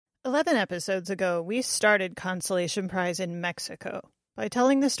11 episodes ago, we started Consolation Prize in Mexico by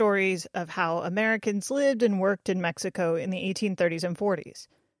telling the stories of how Americans lived and worked in Mexico in the 1830s and 40s.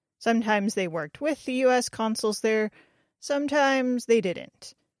 Sometimes they worked with the U.S. consuls there, sometimes they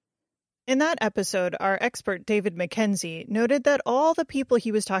didn't. In that episode, our expert David Mackenzie noted that all the people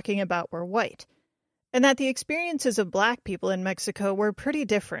he was talking about were white, and that the experiences of Black people in Mexico were pretty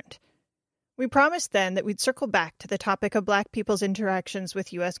different. We promised then that we'd circle back to the topic of Black people's interactions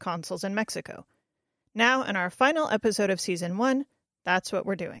with U.S. consuls in Mexico. Now, in our final episode of Season 1, that's what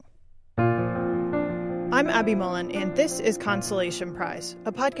we're doing. I'm Abby Mullen, and this is Consolation Prize,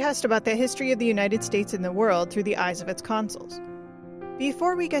 a podcast about the history of the United States and the world through the eyes of its consuls.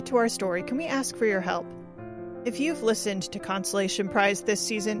 Before we get to our story, can we ask for your help? If you've listened to Consolation Prize this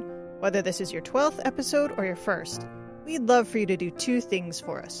season, whether this is your 12th episode or your first, we'd love for you to do two things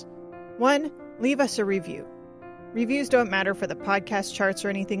for us. One, leave us a review. Reviews don't matter for the podcast charts or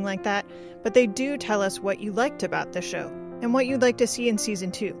anything like that, but they do tell us what you liked about the show and what you'd like to see in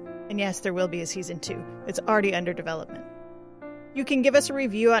Season 2. And yes, there will be a Season 2. It's already under development. You can give us a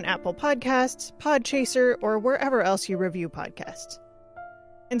review on Apple Podcasts, Podchaser, or wherever else you review podcasts.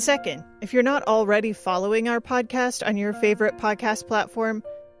 And second, if you're not already following our podcast on your favorite podcast platform,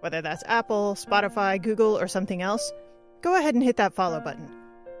 whether that's Apple, Spotify, Google, or something else, go ahead and hit that follow button.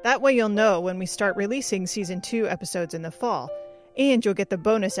 That way you'll know when we start releasing Season 2 episodes in the fall, and you'll get the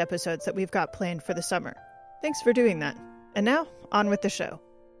bonus episodes that we've got planned for the summer. Thanks for doing that. And now, on with the show.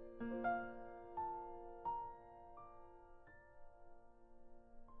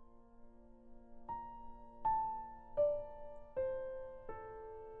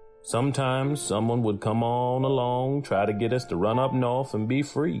 Sometimes someone would come on along, try to get us to run up north and be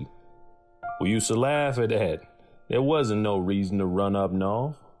free. We used to laugh at that. There wasn't no reason to run up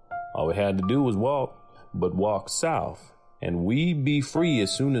north. All we had to do was walk south, and we'd be free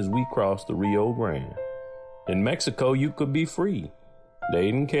as soon as we crossed the Rio Grande. In Mexico, you could be free. They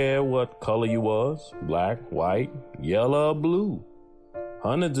didn't care what color you was, black, white, yellow, or blue.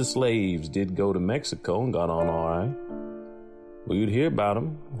 Hundreds of slaves did go to Mexico and got on all right. We'd hear about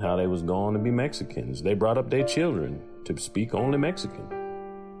them, how they was going to be Mexicans. They brought up their children to speak only Mexican.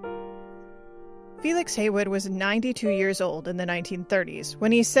 Felix Haywood was 92 years old in the 1930s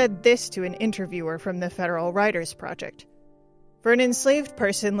when he said this to an interviewer from the Federal Writers Project. For an enslaved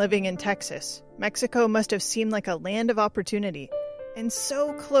person living in Texas, Mexico must have seemed like a land of opportunity, and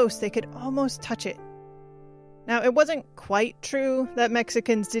so close they could almost touch it. Now, it wasn't quite true that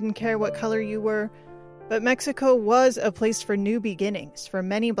Mexicans didn't care what color you were, but Mexico was a place for new beginnings for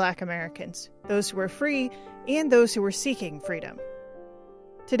many Black Americans, those who were free and those who were seeking freedom.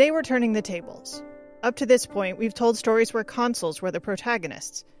 Today we're turning the tables. Up to this point, we've told stories where consuls were the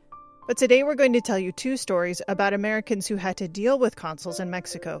protagonists. But today we're going to tell you two stories about Americans who had to deal with consuls in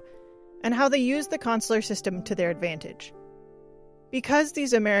Mexico and how they used the consular system to their advantage. Because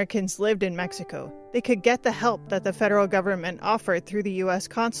these Americans lived in Mexico, they could get the help that the federal government offered through the U.S.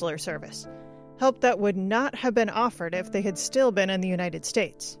 Consular Service, help that would not have been offered if they had still been in the United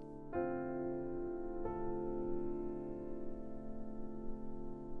States.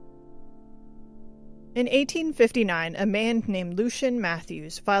 In 1859, a man named Lucien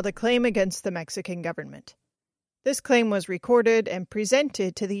Matthews filed a claim against the Mexican government. This claim was recorded and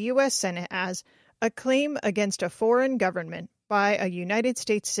presented to the U.S. Senate as a claim against a foreign government by a United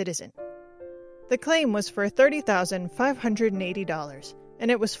States citizen. The claim was for $30,580,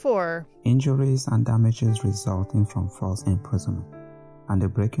 and it was for injuries and damages resulting from false imprisonment and the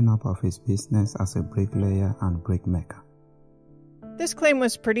breaking up of his business as a bricklayer and brickmaker. This claim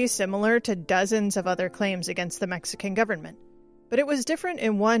was pretty similar to dozens of other claims against the Mexican government, but it was different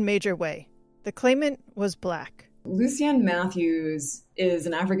in one major way. The claimant was Black. Lucien Matthews is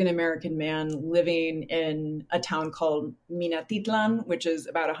an African-American man living in a town called Minatitlan, which is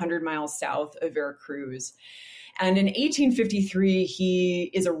about 100 miles south of Veracruz. And in 1853, he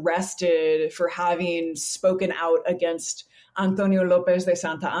is arrested for having spoken out against Antonio Lopez de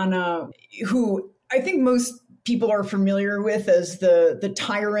Santa Anna, who I think most people are familiar with as the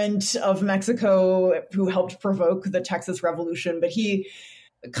tyrant of Mexico who helped provoke the Texas Revolution. But he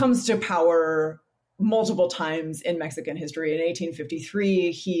comes to power multiple times in Mexican history. In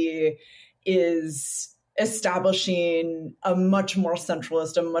 1853, he is establishing a much more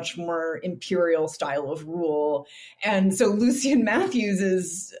centralist, a much more imperial style of rule. And so Lucien Matthews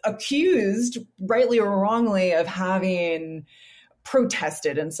is accused, rightly or wrongly, of having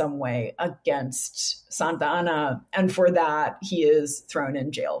protested in some way against Santa Anna, and for that, he is thrown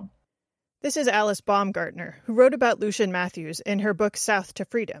in jail. This is Alice Baumgartner, who wrote about Lucien Matthews in her book South to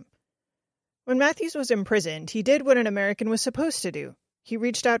Freedom. When Matthews was imprisoned, he did what an American was supposed to do. he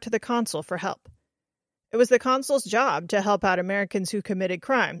reached out to the consul for help. It was the consul's job to help out Americans who committed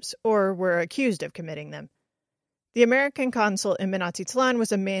crimes or were accused of committing them. The American consul in Minatitlan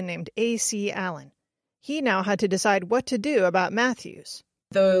was a man named A.C. Allen. He now had to decide what to do about Matthews.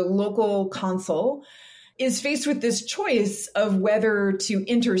 The local consul is faced with this choice of whether to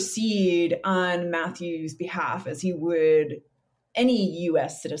intercede on Matthews' behalf as he would any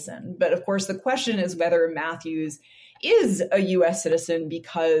U.S. citizen. But of course, the question is whether Matthews is a U.S. citizen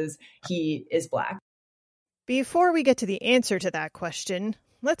because he is Black. Before we get to the answer to that question,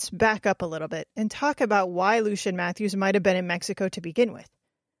 let's back up a little bit and talk about why Lucien Matthews might have been in Mexico to begin with.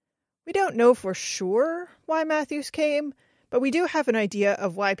 We don't know for sure why Matthews came, but we do have an idea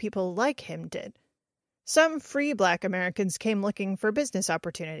of why people like him did. Some free Black Americans came looking for business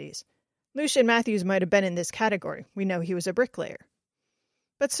opportunities. Lucien Matthews might have been in this category. We know he was a bricklayer.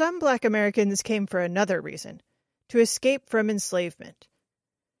 But some Black Americans came for another reason, to escape from enslavement.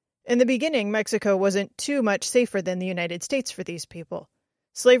 In the beginning, Mexico wasn't too much safer than the United States for these people.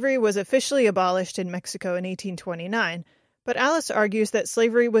 Slavery was officially abolished in Mexico in 1829, but Alice argues that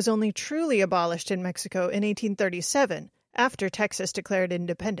slavery was only truly abolished in Mexico in 1837, after Texas declared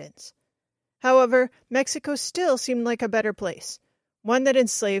independence. However, Mexico still seemed like a better place, one that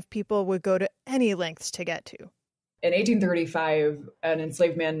enslaved people would go to any lengths to get to. In 1835, an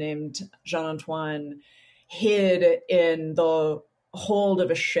enslaved man named Jean-Antoine hid in the hold of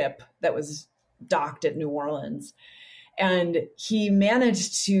a ship that was docked at New Orleans. And he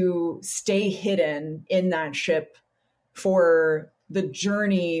managed to stay hidden in that ship for the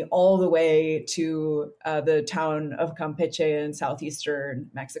journey all the way to the town of Campeche in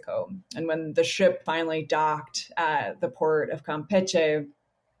southeastern Mexico. And when the ship finally docked at the port of Campeche,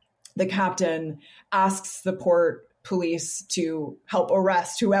 the captain asks the port police to help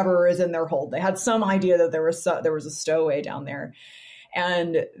arrest whoever is in their hold. They had some idea that there was a stowaway down there.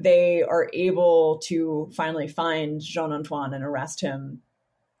 And they are able to finally find Jean-Antoine and arrest him.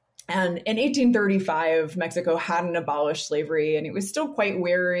 And in 1835, Mexico hadn't abolished slavery, and it was still quite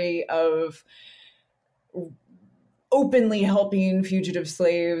wary of openly helping fugitive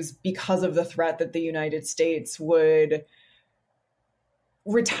slaves because of the threat that the United States would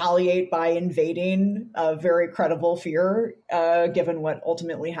retaliate by invading, a very credible fear, given what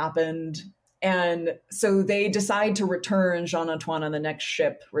ultimately happened. And so they decide to return Jean-Antoine on the next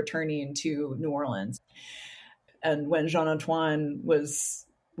ship, returning to New Orleans. And when Jean-Antoine was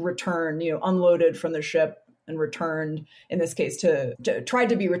returned, unloaded from the ship and returned, in this case, tried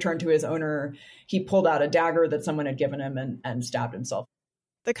to be returned to his owner, he pulled out a dagger that someone had given him and stabbed himself.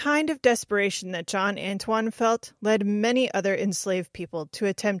 The kind of desperation that Jean-Antoine felt led many other enslaved people to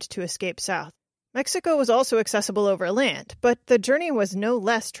attempt to escape south. Mexico was also accessible over land, but the journey was no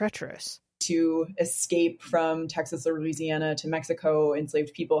less treacherous. To escape from Texas or Louisiana to Mexico,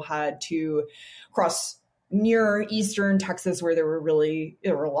 enslaved people had to cross near eastern Texas, where there were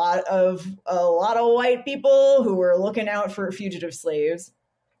a lot of white people who were looking out for fugitive slaves.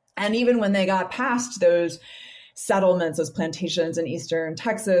 And even when they got past those settlements, those plantations in eastern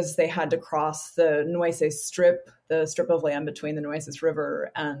Texas, they had to cross the Nueces Strip, the strip of land between the Nueces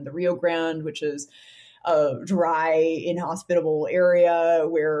River and the Rio Grande, which is a dry, inhospitable area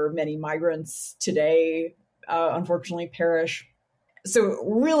where many migrants today, unfortunately, perish. So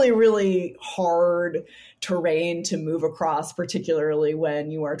really, really hard terrain to move across, particularly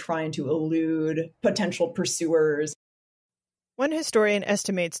when you are trying to elude potential pursuers. One historian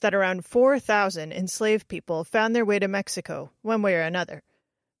estimates that around 4,000 enslaved people found their way to Mexico, one way or another.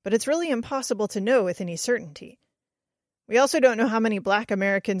 But it's really impossible to know with any certainty. We also don't know how many Black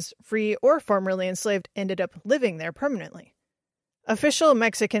Americans, free or formerly enslaved, ended up living there permanently. Official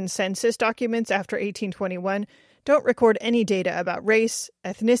Mexican census documents after 1821 don't record any data about race,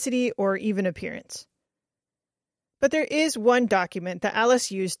 ethnicity, or even appearance. But there is one document that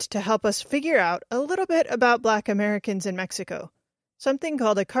Alice used to help us figure out a little bit about Black Americans in Mexico, something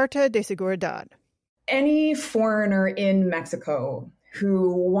called a Carta de Seguridad. Any foreigner in Mexico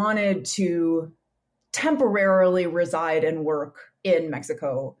who wanted to temporarily reside and work in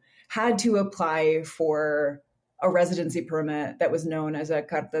Mexico had to apply for a residency permit that was known as a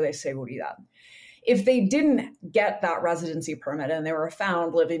Carta de Seguridad. If they didn't get that residency permit and they were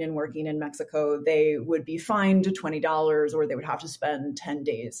found living and working in Mexico, they would be fined $20 or they would have to spend 10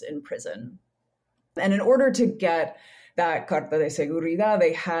 days in prison. And in order to get that Carta de Seguridad,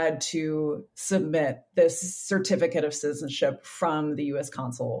 they had to submit this certificate of citizenship from the U.S.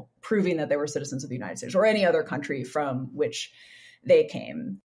 consul, proving that they were citizens of the United States or any other country from which they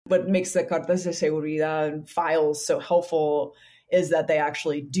came. What makes the Carta de Seguridad files so helpful is that they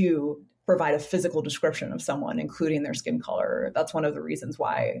actually do provide a physical description of someone, including their skin color. That's one of the reasons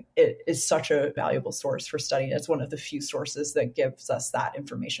why it is such a valuable source for study. It's one of the few sources that gives us that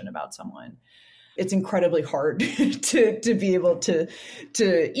information about someone. It's incredibly hard to be able to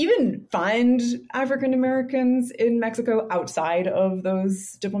even find African Americans in Mexico outside of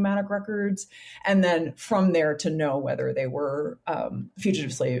those diplomatic records, and then from there to know whether they were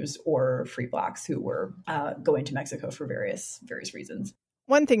fugitive slaves or free Blacks who were going to Mexico for various reasons.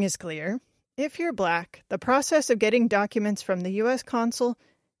 One thing is clear. If you're Black, the process of getting documents from the U.S. consul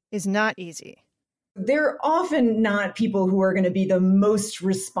is not easy. They're often not people who are going to be the most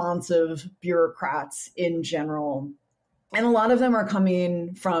responsive bureaucrats in general. And a lot of them are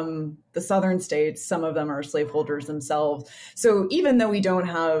coming from the southern states. Some of them are slaveholders themselves. So even though we don't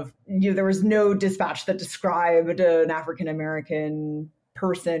have, there was no dispatch that described an African-American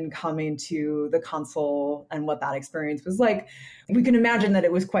person coming to the consul and what that experience was like, we can imagine that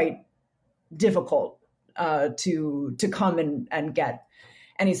it was quite difficult to come and get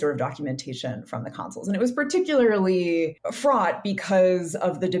any sort of documentation from the consuls. And it was particularly fraught because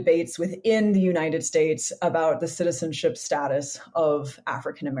of the debates within the United States about the citizenship status of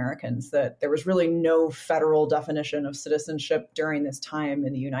African Americans, that there was really no federal definition of citizenship during this time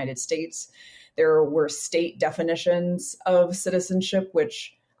in the United States. There were state definitions of citizenship,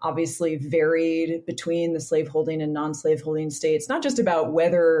 which obviously varied between the slaveholding and non-slaveholding states, not just about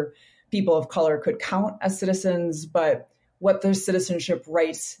whether people of color could count as citizens, but what the citizenship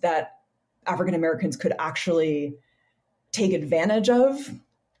rights that African Americans could actually take advantage of.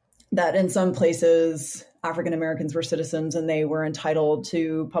 That in some places, African Americans were citizens and they were entitled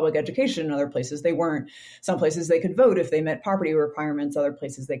to public education. In other places, they weren't. Some places they could vote if they met property requirements. Other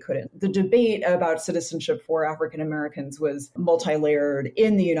places they couldn't. The debate about citizenship for African Americans was multi-layered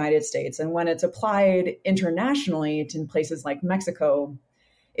in the United States. And when it's applied internationally to places like Mexico,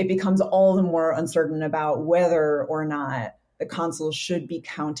 it becomes all the more uncertain about whether or not the consuls should be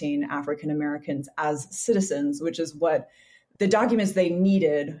counting African Americans as citizens, which is what the documents they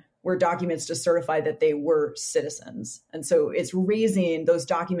needed were, documents to certify that they were citizens. And so it's raising those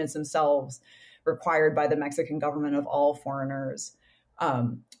documents themselves, required by the Mexican government of all foreigners,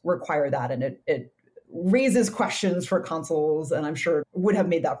 require that. And it raises questions for consuls, and I'm sure would have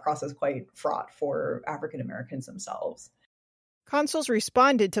made that process quite fraught for African Americans themselves. Consuls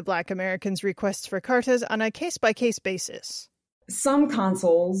responded to Black Americans' requests for cartas on a case-by-case basis. Some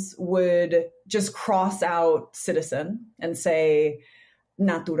consuls would just cross out citizen and say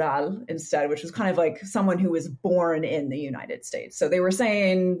natural instead, which was kind of like someone who was born in the United States. So they were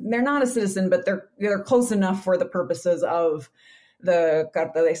saying they're not a citizen, but they're close enough for the purposes of the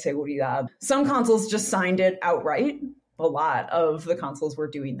Carta de Seguridad. Some consuls just signed it outright. A lot of the consuls were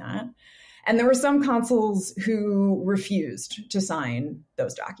doing that. And there were some consuls who refused to sign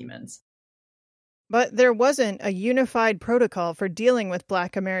those documents. But there wasn't a unified protocol for dealing with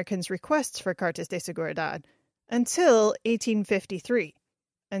Black Americans' requests for Cartas de Seguridad until 1853,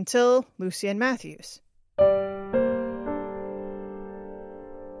 until Lucien Matthews.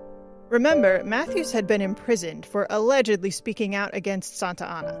 Remember, Matthews had been imprisoned for allegedly speaking out against Santa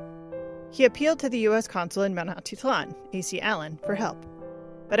Anna. He appealed to the U.S. consul in Minatitlan, A.C. Allen, for help.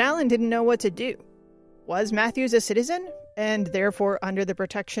 But Allen didn't know what to do. Was Matthews a citizen, and therefore under the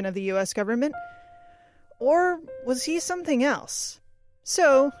protection of the U.S. government? Or was he something else?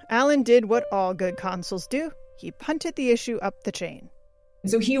 So Allen did what all good consuls do. He punted the issue up the chain.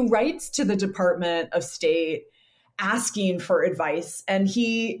 So he writes to the Department of State asking for advice, and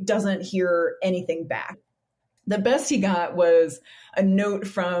he doesn't hear anything back. The best he got was a note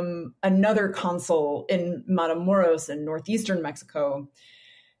from another consul in Matamoros in northeastern Mexico,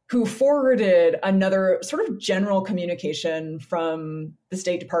 who forwarded another sort of general communication from the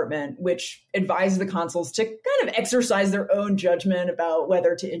State Department, which advised the consuls to kind of exercise their own judgment about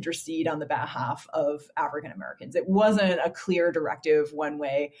whether to intercede on the behalf of African Americans. It wasn't a clear directive one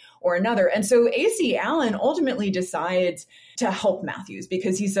way or another. And so A.C. Allen ultimately decides to help Matthews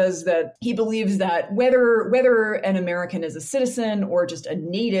because he says that he believes that whether an American is a citizen or just a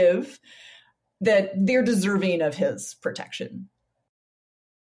native, that they're deserving of his protection.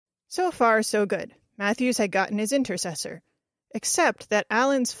 So far, so good. Matthews had gotten his intercessor. Except that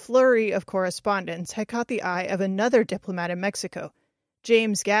Allen's flurry of correspondence had caught the eye of another diplomat in Mexico,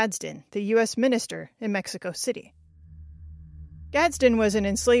 James Gadsden, the U.S. minister in Mexico City. Gadsden was an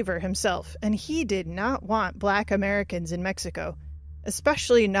enslaver himself, and he did not want Black Americans in Mexico,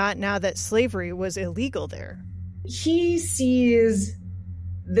 especially not now that slavery was illegal there. He sees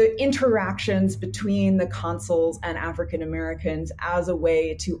the interactions between the consuls and African Americans as a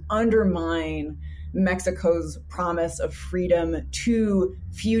way to undermine Mexico's promise of freedom to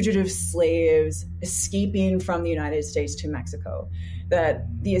fugitive slaves escaping from the United States to Mexico. That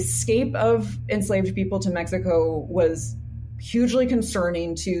the escape of enslaved people to Mexico was hugely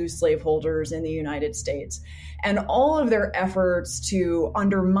concerning to slaveholders in the United States. And all of their efforts to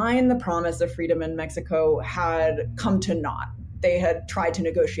undermine the promise of freedom in Mexico had come to naught. They had tried to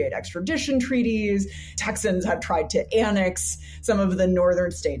negotiate extradition treaties. Texans had tried to annex some of the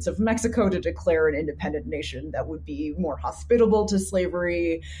northern states of Mexico to declare an independent nation that would be more hospitable to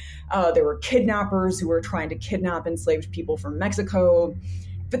slavery. There were kidnappers who were trying to kidnap enslaved people from Mexico.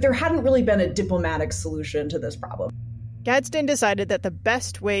 But there hadn't really been a diplomatic solution to this problem. Gadsden decided that the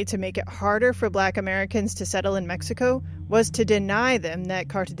best way to make it harder for Black Americans to settle in Mexico was to deny them that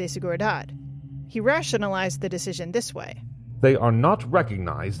Carta de Seguridad. He rationalized the decision this way. They are not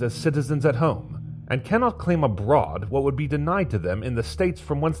recognized as citizens at home, and cannot claim abroad what would be denied to them in the states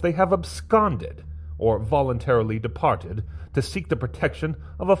from whence they have absconded, or voluntarily departed, to seek the protection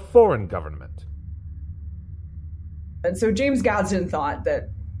of a foreign government. And so James Gadsden thought that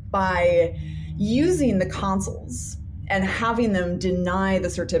by using the consuls and having them deny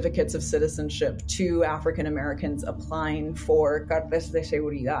the certificates of citizenship to African Americans applying for cartas de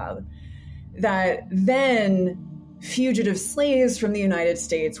seguridad, that then fugitive slaves from the United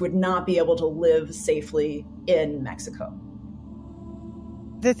States would not be able to live safely in Mexico.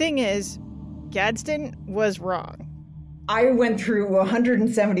 The thing is, Gadsden was wrong. I went through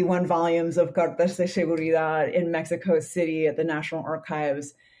 171 volumes of Cartas de Seguridad in Mexico City at the National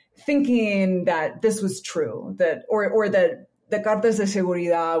Archives, thinking that this was true, that the Cartas de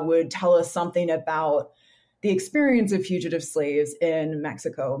Seguridad would tell us something about the experience of fugitive slaves in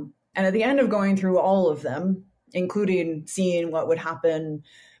Mexico. And at the end of going through all of them, including seeing what would happen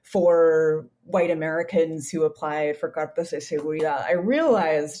for white Americans who applied for Cartas de Seguridad, I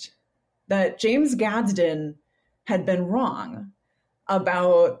realized that James Gadsden had been wrong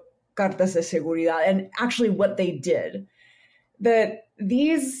about Cartas de Seguridad and actually what they did. That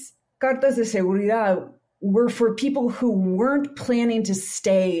these Cartas de Seguridad were for people who weren't planning to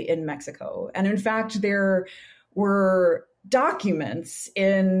stay in Mexico. And in fact, there were documents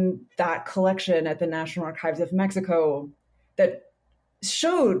in that collection at the National Archives of Mexico that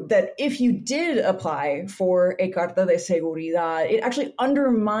showed that if you did apply for a Carta de Seguridad, it actually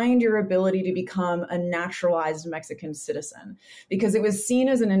undermined your ability to become a naturalized Mexican citizen, because it was seen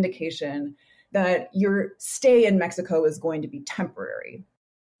as an indication that your stay in Mexico is going to be temporary.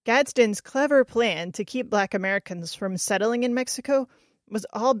 Gadsden's clever plan to keep Black Americans from settling in Mexico was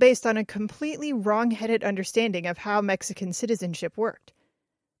all based on a completely wrong-headed understanding of how Mexican citizenship worked.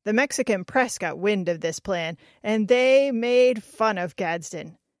 The Mexican press got wind of this plan, and they made fun of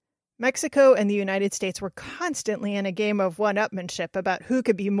Gadsden. Mexico and the United States were constantly in a game of one-upmanship about who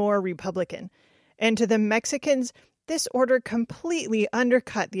could be more Republican. And to the Mexicans, this order completely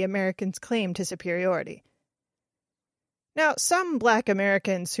undercut the Americans' claim to superiority. Now, some Black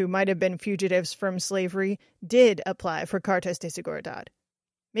Americans who might have been fugitives from slavery did apply for Cartas de Seguridad.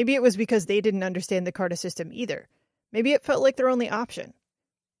 Maybe it was because they didn't understand the Carta system either. Maybe it felt like their only option.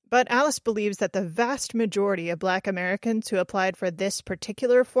 But Alice believes that the vast majority of Black Americans who applied for this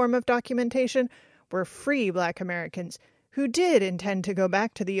particular form of documentation were free Black Americans who did intend to go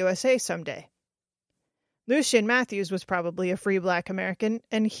back to the USA someday. Lucien Matthews was probably a free Black American,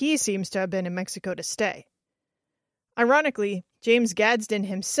 and he seems to have been in Mexico to stay. Ironically, James Gadsden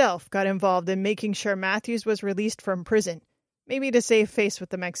himself got involved in making sure Matthews was released from prison, maybe to save face with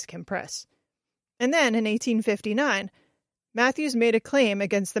the Mexican press. And then, in 1859, Matthews made a claim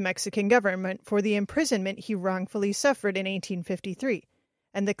against the Mexican government for the imprisonment he wrongfully suffered in 1853,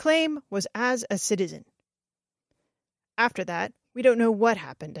 and the claim was as a citizen. After that, we don't know what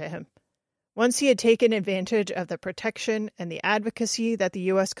happened to him. Once he had taken advantage of the protection and the advocacy that the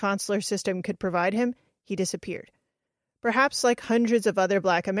U.S. consular system could provide him, he disappeared. Perhaps like hundreds of other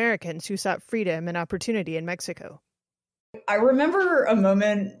Black Americans who sought freedom and opportunity in Mexico. I remember a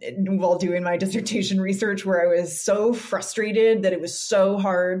moment while doing my dissertation research where I was so frustrated that it was so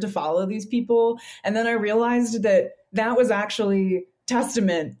hard to follow these people. And then I realized that that was actually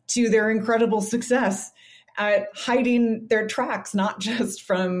testament to their incredible success at hiding their tracks, not just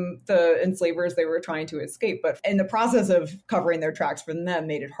from the enslavers they were trying to escape, but in the process of covering their tracks from them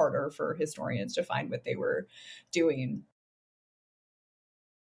made it harder for historians to find what they were doing.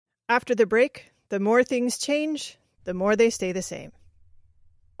 After the break, the more things change, the more they stay the same.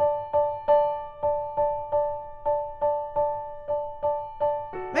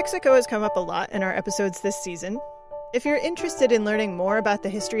 Mexico has come up a lot in our episodes this season. If you're interested in learning more about the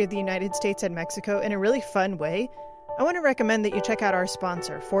history of the United States and Mexico in a really fun way, I want to recommend that you check out our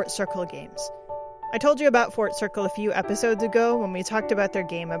sponsor, Fort Circle Games. I told you about Fort Circle a few episodes ago when we talked about their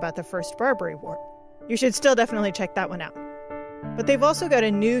game about the First Barbary War. You should still definitely check that one out. But they've also got a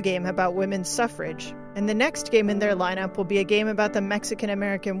new game about women's suffrage, and the next game in their lineup will be a game about the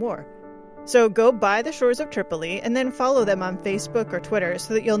Mexican-American War. So go by the shores of Tripoli and then follow them on Facebook or Twitter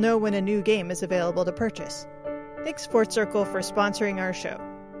so that you'll know when a new game is available to purchase. Thanks, Fort Circle, for sponsoring our show.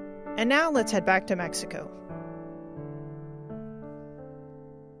 And now let's head back to Mexico.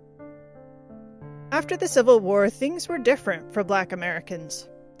 After the Civil War, things were different for Black Americans.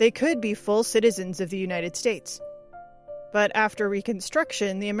 They could be full citizens of the United States. But after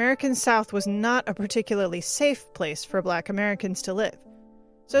Reconstruction, the American South was not a particularly safe place for Black Americans to live.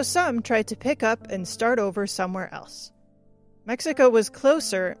 So some tried to pick up and start over somewhere else. Mexico was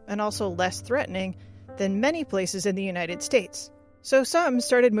closer and also less threatening than many places in the United States, so some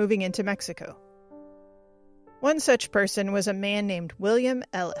started moving into Mexico. One such person was a man named William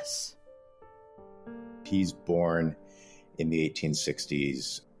Ellis. He's born in the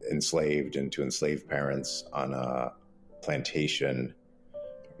 1860s, enslaved and to enslaved parents on a plantation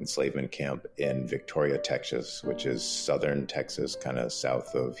enslavement camp in Victoria, Texas, which is southern Texas, kind of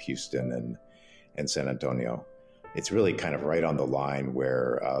south of Houston and San Antonio. It's really kind of right on the line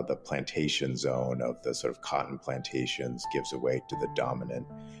where the plantation zone of the sort of cotton plantations gives way to the dominant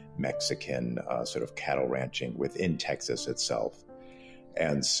Mexican sort of cattle ranching within Texas itself.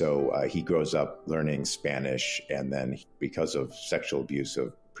 And so he grows up learning Spanish, and then because of sexual abuse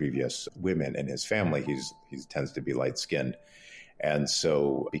of previous women in his family, he tends to be light-skinned. And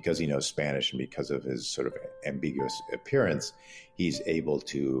so because he knows Spanish and because of his sort of ambiguous appearance, he's able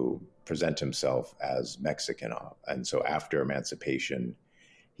to present himself as Mexican. And so after emancipation,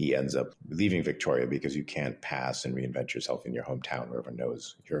 he ends up leaving Victoria because you can't pass and reinvent yourself in your hometown where everyone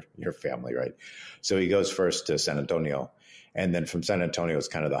knows your family, right? So he goes first to San Antonio. And then from San Antonio is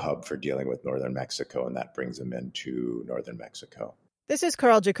kind of the hub for dealing with northern Mexico, and that brings him into northern Mexico. This is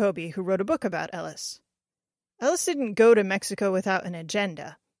Carl Jacoby, who wrote a book about Ellis. Ellis didn't go to Mexico without an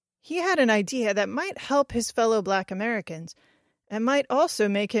agenda. He had an idea that might help his fellow Black Americans and might also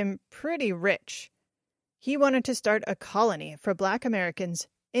make him pretty rich. He wanted to start a colony for Black Americans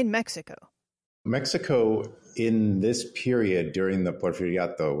in Mexico. Mexico, in this period during the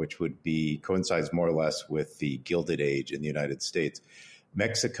Porfiriato, which would coincides more or less with the Gilded Age in the United States,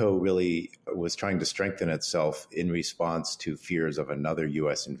 Mexico really was trying to strengthen itself in response to fears of another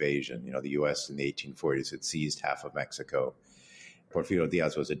U.S. invasion. You know, the U.S. in the 1840s had seized half of Mexico. Porfirio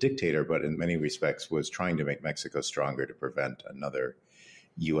Diaz was a dictator, but in many respects was trying to make Mexico stronger to prevent another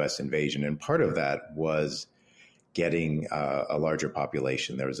U.S. invasion. And part of that was getting a larger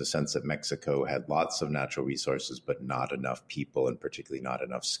population. There was a sense that Mexico had lots of natural resources, but not enough people, and particularly not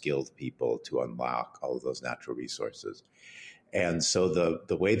enough skilled people to unlock all of those natural resources. And so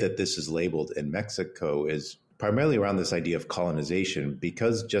the way that this is labeled in Mexico is primarily around this idea of colonization,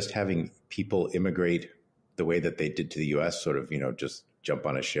 because just having people immigrate the way that they did to the U.S., sort of, just jump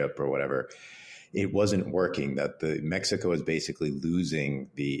on a ship or whatever, it wasn't working. That Mexico is basically losing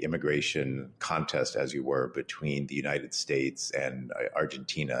the immigration contest, as you were, between the United States and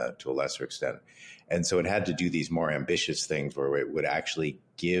Argentina to a lesser extent. And so it had to do these more ambitious things where it would actually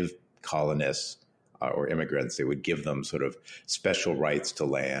give colonists or immigrants, they would give them sort of special rights to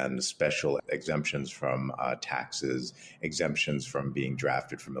land, special exemptions from taxes, exemptions from being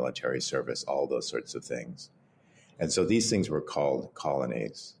drafted for military service, all those sorts of things. And so these things were called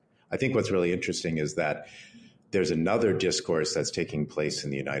colonies. I think what's really interesting is that there's another discourse that's taking place in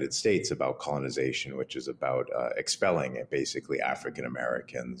the United States about colonization, which is about expelling basically African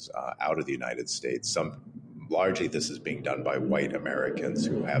Americans out of the United States. Largely, this is being done by white Americans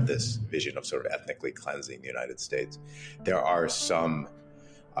who have this vision of sort of ethnically cleansing the United States. There are some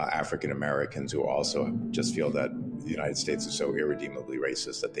African Americans who also just feel that the United States is so irredeemably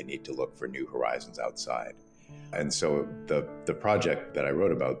racist that they need to look for new horizons outside. And so the project that I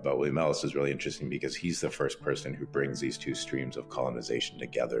wrote about William Ellis is really interesting because he's the first person who brings these two streams of colonization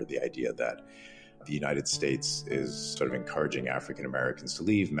together, the idea that the United States is sort of encouraging African Americans to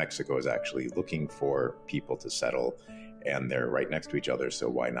leave. Mexico is actually looking for people to settle, and they're right next to each other, so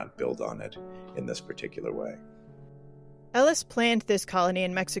why not build on it in this particular way? Ellis planned this colony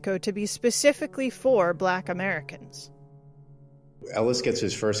in Mexico to be specifically for Black Americans. Ellis gets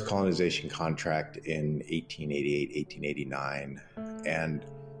his first colonization contract in 1888, 1889, and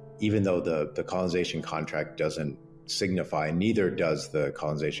even though the colonization contract doesn't signify, neither does the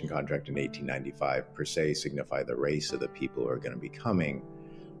colonization contract in 1895 per se signify the race of the people who are going to be coming.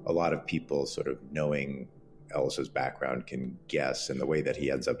 A lot of people sort of knowing Ellis's background can guess, and the way that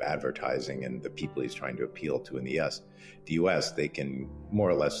he ends up advertising and the people he's trying to appeal to in the U.S., they can more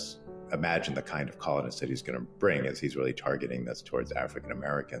or less imagine the kind of colonists that he's going to bring, as he's really targeting this towards African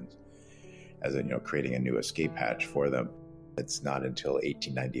Americans, as in, creating a new escape hatch for them. It's not until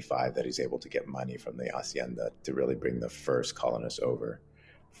 1895 that he's able to get money from the hacienda to really bring the first colonists over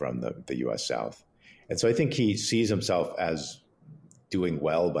from the U.S. South. And so I think he sees himself as doing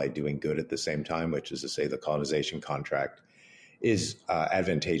well by doing good at the same time, which is to say the colonization contract is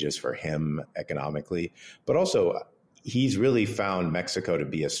advantageous for him economically, but also he's really found Mexico to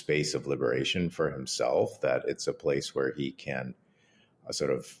be a space of liberation for himself, that it's a place where he can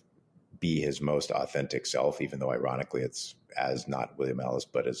sort of be his most authentic self, even though ironically it's as not William Ellis,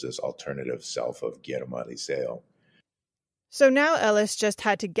 but as this alternative self of Guillermo Eliseo. So now Ellis just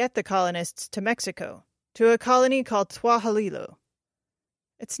had to get the colonists to Mexico, to a colony called Tlahualilo.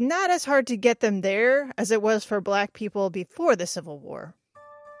 It's not as hard to get them there as it was for Black people before the Civil War.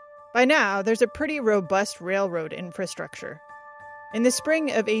 By now, there's a pretty robust railroad infrastructure. In the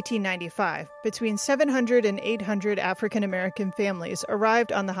spring of 1895, between 700 and 800 African-American families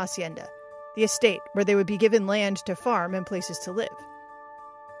arrived on the hacienda, the estate where they would be given land to farm and places to live.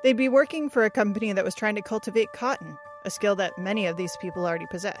 They'd be working for a company that was trying to cultivate cotton, a skill that many of these people already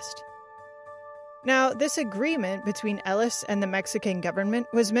possessed. Now, this agreement between Ellis and the Mexican government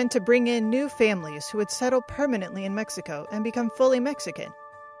was meant to bring in new families who would settle permanently in Mexico and become fully Mexican.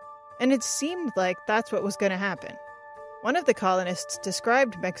 And it seemed like that's what was going to happen. One of the colonists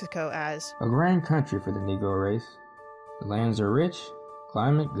described Mexico as a grand country for the Negro race. The lands are rich,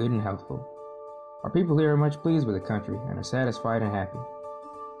 climate good and healthful. Our people here are much pleased with the country and are satisfied and happy.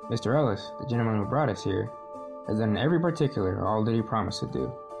 Mr. Ellis, the gentleman who brought us here, has done in every particular all that he promised to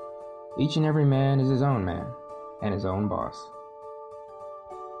do. Each and every man is his own man and his own boss.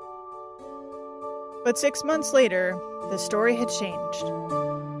 But 6 months later, the story had changed.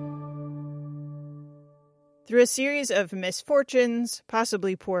 Through a series of misfortunes,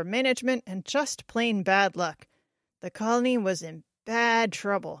 possibly poor management, and just plain bad luck, the colony was in bad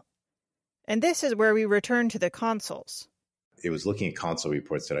trouble. And this is where we return to the consuls. It was looking at consul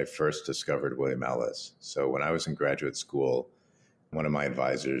reports that I first discovered William Ellis. So when I was in graduate school, one of my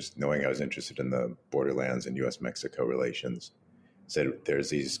advisors, knowing I was interested in the borderlands and U.S.-Mexico relations, said, there's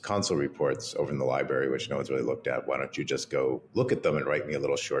these consul reports over in the library, which no one's really looked at. Why don't you just go look at them and write me a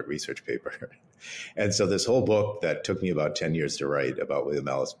little short research paper? And so this whole book that took me about 10 years to write about William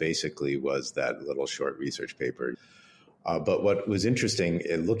Ellis basically was that little short research paper. But what was interesting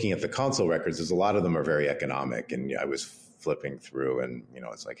in looking at the consul records is a lot of them are very economic. And I was flipping through and,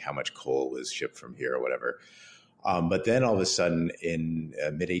 it's like how much coal was shipped from here or whatever. But then all of a sudden in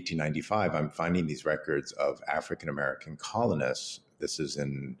mid-1895, I'm finding these records of African-American colonists. This is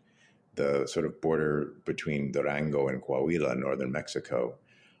in the sort of border between Durango and Coahuila, northern Mexico,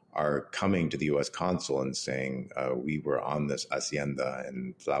 are coming to the U.S. consul and saying, we were on this hacienda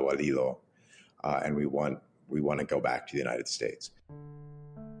in Tlahualilo, and we want to go back to the United States.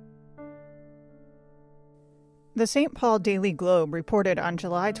 The St. Paul Daily Globe reported on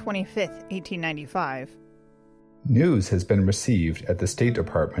July 25, 1895, news has been received at the State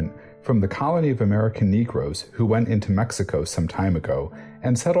Department from the colony of American Negroes who went into Mexico some time ago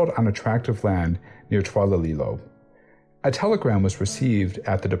and settled on a tract of land near Tlahualilo. A telegram was received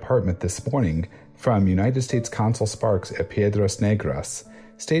at the department this morning from United States Consul Sparks at Piedras Negras,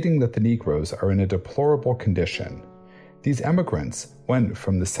 stating that the Negroes are in a deplorable condition. These emigrants went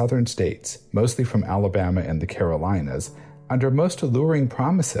from the southern states, mostly from Alabama and the Carolinas, under most alluring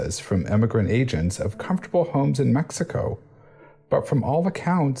promises from immigrant agents of comfortable homes in Mexico. But from all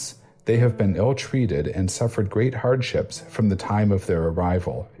accounts, they have been ill-treated and suffered great hardships from the time of their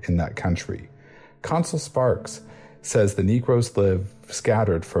arrival in that country. Consul Sparks says the Negroes live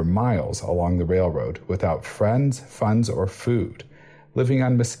scattered for miles along the railroad without friends, funds, or food, living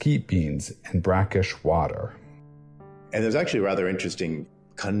on mesquite beans and brackish water. And there's actually a rather interesting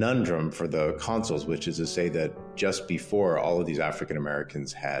conundrum for the consuls, which is to say that just before all of these African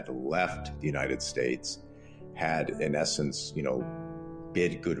Americans had left the United States, had in essence,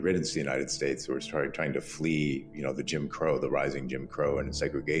 bid good riddance to the United States, who were trying to flee, the Jim Crow, the rising Jim Crow and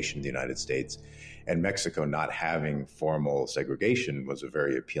segregation in the United States, and Mexico not having formal segregation was a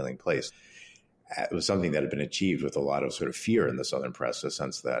very appealing place. It was something that had been achieved with a lot of sort of fear in the Southern press, a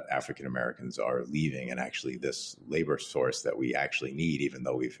sense that African Americans are leaving and actually this labor source that we actually need, even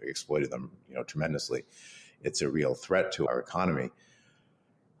though we've exploited them, tremendously. It's a real threat to our economy.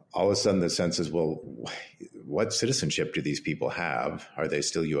 All of a sudden the sense is, well, what citizenship do these people have? Are they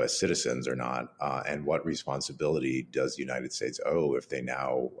still U.S. citizens or not? And what responsibility does the United States owe if they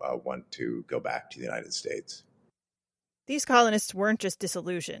now want to go back to the United States? These colonists weren't just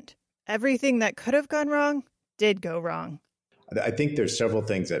disillusioned. Everything that could have gone wrong did go wrong. I think there's several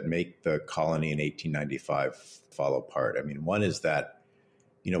things that make the colony in 1895 fall apart. I mean, one is that,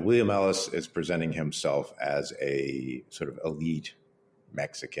 William Ellis is presenting himself as a sort of elite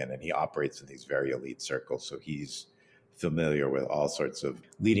Mexican, and he operates in these very elite circles. So he's familiar with all sorts of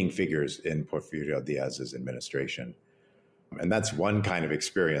leading figures in Porfirio Diaz's administration. And that's one kind of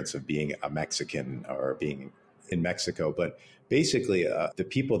experience of being a Mexican or being in Mexico. But basically, the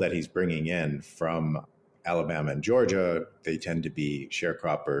people that he's bringing in from Alabama and Georgia, they tend to be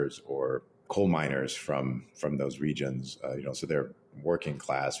sharecroppers or coal miners from those regions. So they're working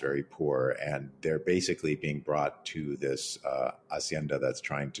class, very poor, and they're basically being brought to this hacienda that's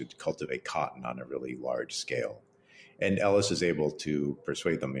trying to cultivate cotton on a really large scale. And Ellis is able to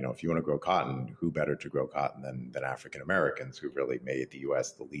persuade them, if you want to grow cotton, who better to grow cotton than African Americans, who really made the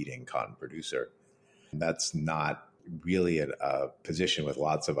U.S. the leading cotton producer. And that's not really a position with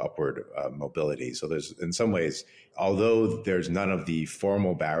lots of upward mobility. So there's, in some ways, although there's none of the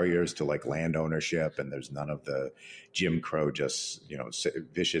formal barriers to like land ownership, and there's none of the Jim Crow, just,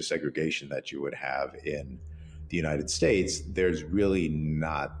 vicious segregation that you would have in the United States, there's really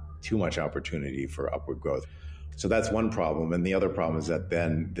not too much opportunity for upward growth. So that's one problem. And the other problem is that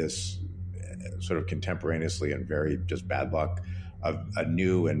then this sort of contemporaneously and very just bad luck, a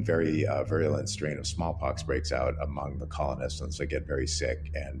new and very virulent strain of smallpox breaks out among the colonists, and so they get very sick.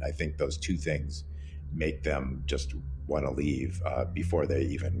 And I think those two things make them just want to leave before they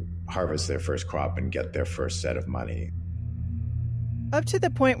even harvest their first crop and get their first set of money. Up to the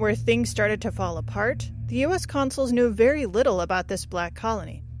point where things started to fall apart, the U.S. consuls knew very little about this black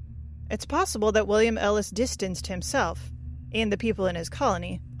colony. It's possible that William Ellis distanced himself, and the people in his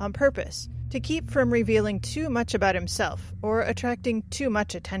colony, on purpose, to keep from revealing too much about himself or attracting too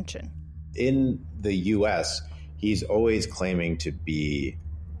much attention. In the U.S., he's always claiming to be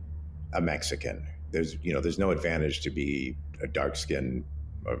a Mexican. There's no advantage to be a dark-skinned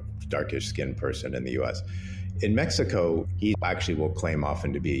or darkish-skinned person in the U.S. In Mexico, he actually will claim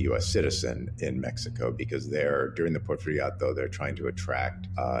often to be a U.S. citizen in Mexico because during the Porfiriato, they're trying to attract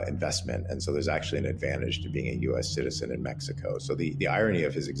investment. And so there's actually an advantage to being a U.S. citizen in Mexico. So the irony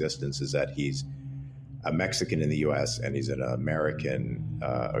of his existence is that he's a Mexican in the U.S. and he's an American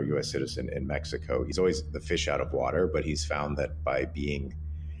or U.S. citizen in Mexico. He's always the fish out of water, but he's found that by being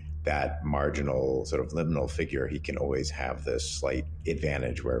that marginal sort of liminal figure, he can always have this slight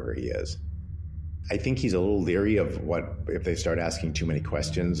advantage wherever he is. I think he's a little leery of if they start asking too many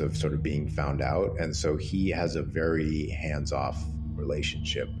questions of sort of being found out. And so he has a very hands-off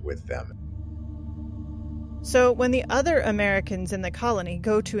relationship with them. So when the other Americans in the colony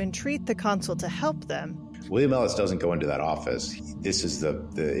go to entreat the consul to help them, William Ellis doesn't go into that office. This is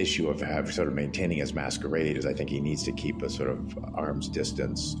the issue of sort of maintaining his masquerade, is I think he needs to keep a sort of arm's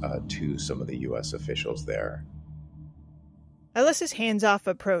distance to some of the U.S. officials there. Ellis's hands-off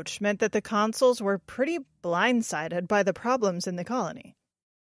approach meant that the consuls were pretty blindsided by the problems in the colony.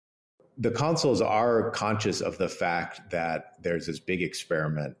 The consuls are conscious of the fact that there's this big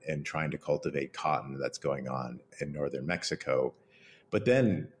experiment in trying to cultivate cotton that's going on in northern Mexico. But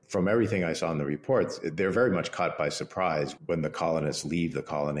then, from everything I saw in the reports, they're very much caught by surprise when the colonists leave the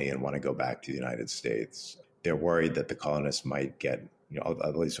colony and want to go back to the United States. They're worried that the colonists might get,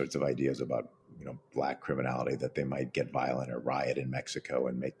 all these sorts of ideas about black criminality, that they might get violent or riot in Mexico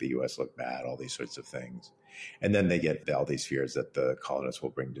and make the U.S. look bad, all these sorts of things. And then they get all these fears that the colonists will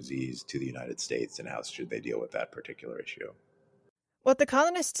bring disease to the United States, and how should they deal with that particular issue? What the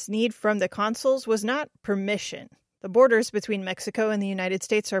colonists need from the consuls was not permission. The borders between Mexico and the United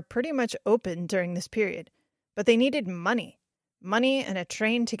States are pretty much open during this period, but they needed money and a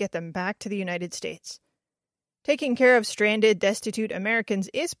train to get them back to the United States. Taking care of stranded, destitute Americans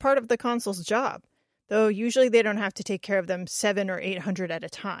is part of the consul's job, though usually they don't have to take care of them 700 or 800 at a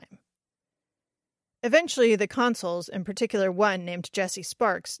time. Eventually, the consuls, in particular one named Jesse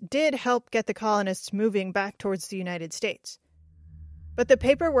Sparks, did help get the colonists moving back towards the United States. But the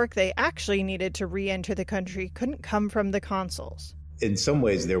paperwork they actually needed to re-enter the country couldn't come from the consuls. In some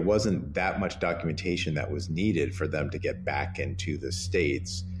ways, there wasn't that much documentation that was needed for them to get back into the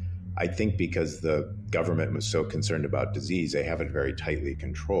States. I think because the government was so concerned about disease, they have it very tightly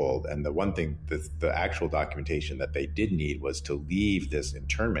controlled. And the one thing, the actual documentation that they did need was to leave this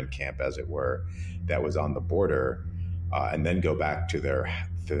internment camp, as it were, that was on the border, and then go back to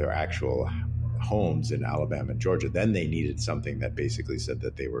their actual homes in Alabama and Georgia. Then they needed something that basically said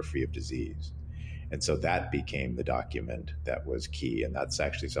that they were free of disease. And so that became the document that was key. And that's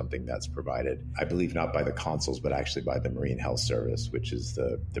actually something that's provided, I believe, not by the consuls, but actually by the Marine Health Service, which is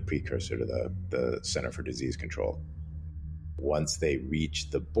the precursor to the Center for Disease Control. once they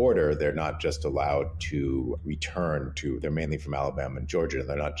reach the border, they're not just allowed to return to, they're mainly from Alabama and Georgia, and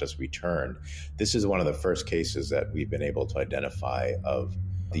they're not just returned. This is one of the first cases that we've been able to identify of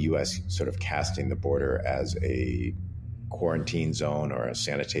the U.S. sort of casting the border as a quarantine zone or a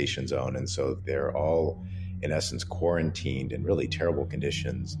sanitation zone. And so they're all, in essence, quarantined in really terrible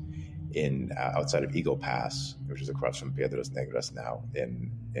conditions in outside of Eagle Pass, which is across from Piedras Negras now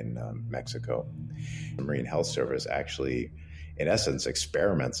in Mexico. The Marine Health Service actually, in essence,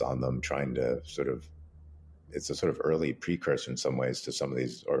 experiments on them, trying to it's a sort of early precursor in some ways to some of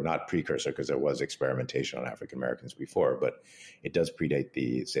these, or not precursor because there was experimentation on African Americans before, but it does predate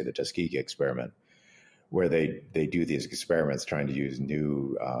the Tuskegee experiment, where they do these experiments trying to use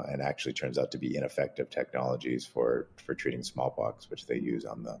new and actually turns out to be ineffective technologies for treating smallpox, which they use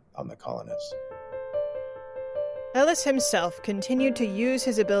on the colonists. Ellis himself continued to use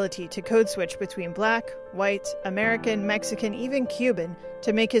his ability to code switch between black, white, American, Mexican, even Cuban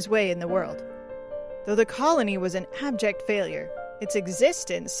to make his way in the world. Though the colony was an abject failure, its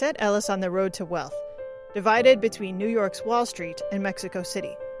existence set Ellis on the road to wealth, divided between New York's Wall Street and Mexico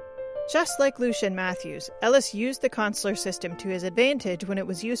City. Just like Lucien Matthews, Ellis used the consular system to his advantage when it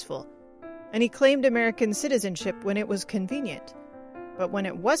was useful, and he claimed American citizenship when it was convenient. But when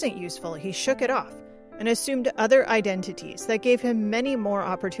it wasn't useful, he shook it off and assumed other identities that gave him many more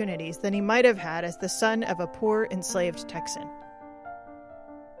opportunities than he might have had as the son of a poor enslaved Texan.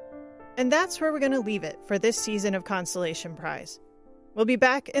 And that's where we're going to leave it for this season of Consolation Prize. We'll be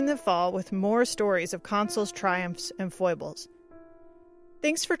back in the fall with more stories of consuls' triumphs and foibles.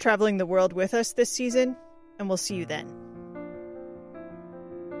 Thanks for traveling the world with us this season, and we'll see you then.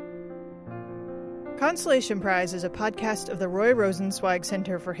 Consolation Prize is a podcast of the Roy Rosenzweig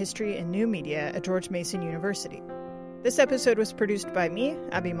Center for History and New Media at George Mason University. This episode was produced by me,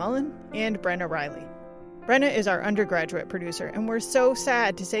 Abby Mullen, and Brenna Riley. Brenna is our undergraduate producer, and we're so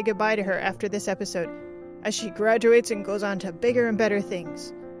sad to say goodbye to her after this episode, as she graduates and goes on to bigger and better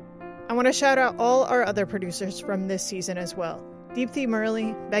things. I want to shout out all our other producers from this season as well. Deepthi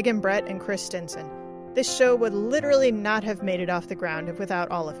Murley, Megan Brett, and Chris Stinson. This show would literally not have made it off the ground without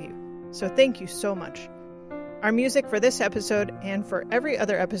all of you, so thank you so much. Our music for this episode, and for every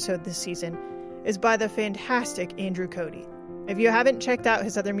other episode this season, is by the fantastic Andrew Cody. If you haven't checked out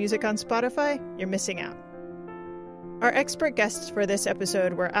his other music on Spotify, you're missing out. Our expert guests for this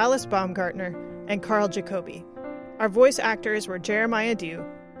episode were Alice Baumgartner and Carl Jacobi. Our voice actors were Jeremiah Dew,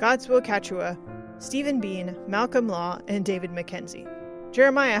 Godswill Kachua, Stephen Bean, Malcolm Law, and David McKenzie.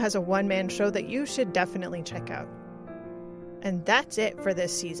 Jeremiah has a one-man show that you should definitely check out. And that's it for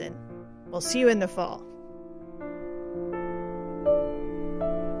this season. We'll see you in the fall.